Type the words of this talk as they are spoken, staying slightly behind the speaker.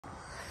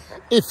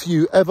If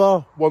you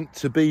ever want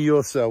to be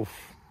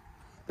yourself,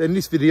 then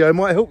this video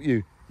might help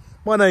you.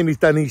 My name is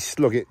Danny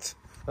Sloggett,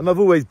 and I've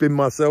always been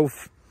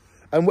myself.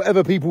 And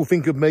whatever people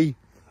think of me,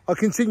 I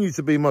continue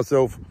to be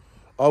myself.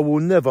 I will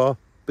never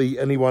be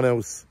anyone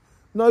else.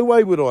 No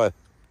way would I.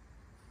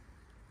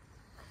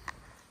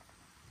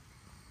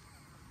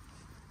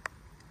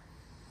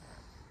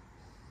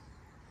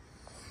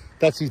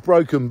 That is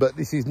broken, but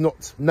this is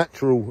not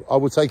natural. I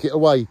will take it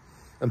away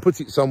and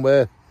put it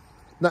somewhere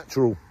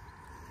natural.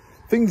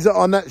 Things that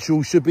are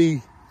natural should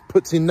be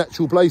put in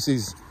natural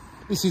places.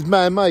 This is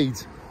man-made.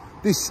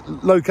 This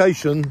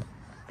location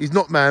is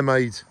not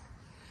man-made.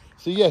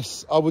 So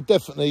yes, I would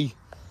definitely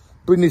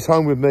bring this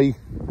home with me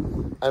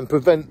and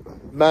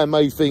prevent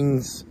man-made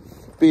things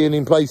being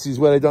in places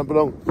where they don't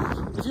belong.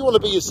 If you want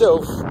to be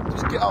yourself,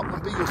 just get up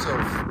and be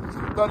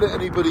yourself. Don't let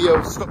anybody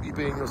else stop you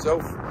being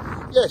yourself.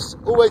 Yes,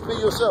 always be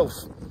yourself.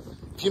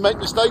 If you make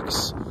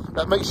mistakes,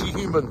 that makes you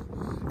human.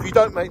 If you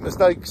don't make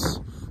mistakes,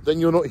 then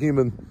you're not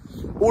human.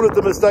 All of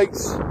the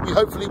mistakes, we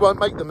hopefully won't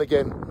make them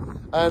again.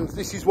 And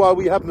this is why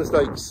we have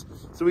mistakes,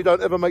 so we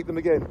don't ever make them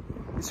again.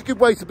 It's a good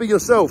way to be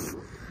yourself.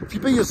 If you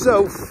be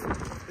yourself,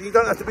 then you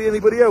don't have to be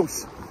anybody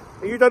else.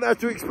 And you don't have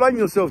to explain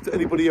yourself to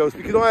anybody else,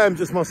 because I am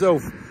just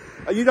myself.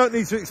 And you don't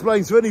need to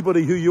explain to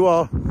anybody who you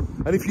are.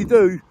 And if you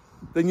do,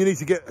 then you need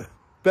to get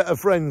better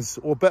friends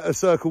or better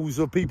circles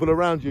of people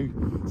around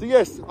you. So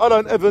yes, I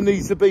don't ever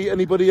need to be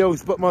anybody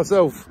else but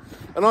myself.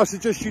 And I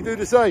suggest you do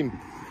the same.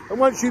 And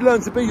once you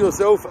learn to be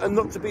yourself and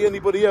not to be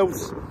anybody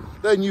else,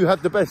 then you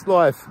have the best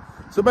life.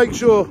 So make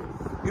sure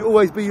you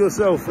always be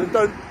yourself and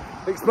don't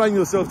explain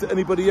yourself to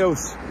anybody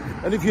else.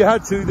 And if you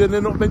had to, then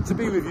they're not meant to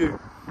be with you.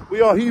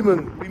 We are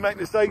human, we make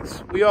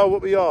mistakes, we are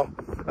what we are.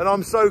 And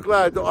I'm so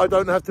glad that I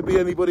don't have to be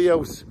anybody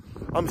else.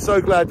 I'm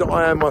so glad that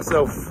I am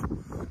myself.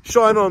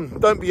 Shine on,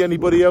 don't be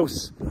anybody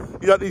else.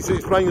 You don't need to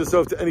explain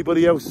yourself to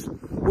anybody else.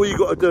 All you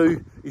got to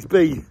do is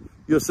be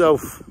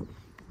yourself.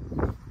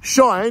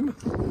 Shine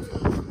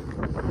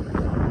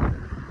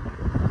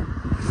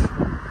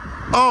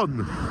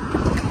on.